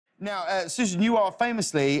Now, Susan, you are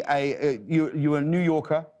famously you're a New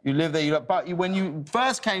Yorker. You live there, but when you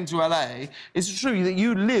first came to LA, it's true that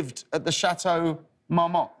you lived at the Chateau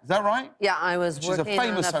Marmont. Is that right? Yeah, I was working on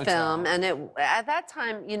a hotel. film, and at that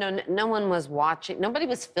time, you know, no one was watching. Nobody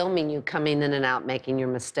was filming you coming in and out, making your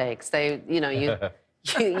mistakes. They, you know,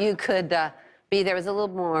 you could be. There was a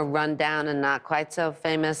little more rundown and not quite so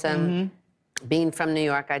famous. And being from New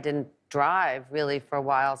York, I didn't drive really for a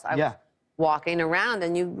while. So I was walking around,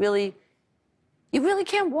 and you really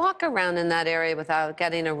can't walk around in that area without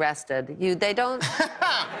getting arrested. They don't,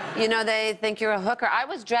 you know, they think you're a hooker. I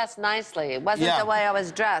was dressed nicely. It wasn't the way I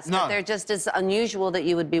was dressed. No. But they're just as unusual that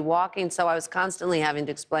you would be walking, so I was constantly having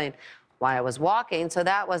to explain why I was walking, so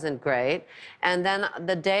that wasn't great. And then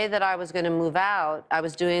the day that I was going to move out, I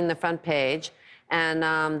was doing the front page, and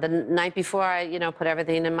the night before, I, you know, put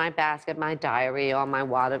everything in my basket, my diary, all my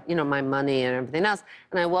water, you know, my money and everything else.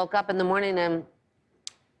 And I woke up in the morning and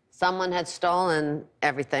someone had stolen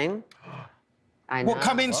everything. I know. What,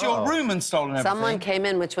 come into your room and stolen everything? Someone came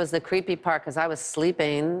in, which was the creepy part, because I was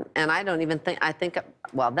sleeping, and I don't even think,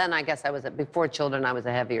 well, then I guess I was, before children, I was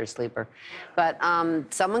a heavier sleeper. But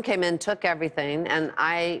someone came in, took everything, and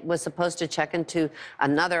I was supposed to check into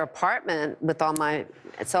another apartment with all my,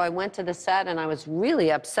 so I went to the set, and I was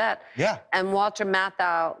really upset. Yeah. And Walter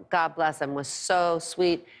Matthau, God bless him, was so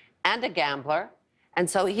sweet, and a gambler. And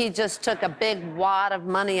so he just took a big wad of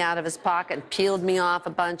money out of his pocket and peeled me off a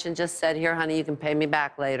bunch and just said, here, honey, you can pay me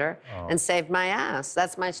back later, and saved my ass.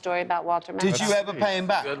 That's my story about Walter Matthau. Did you ever pay him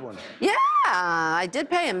back? Good one. Yeah, I did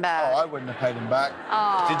pay him back. Oh, I wouldn't have paid him back.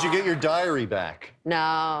 Oh. Did you get your diary back?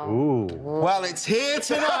 No. Ooh. Well, it's here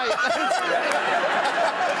tonight.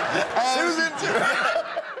 Susan!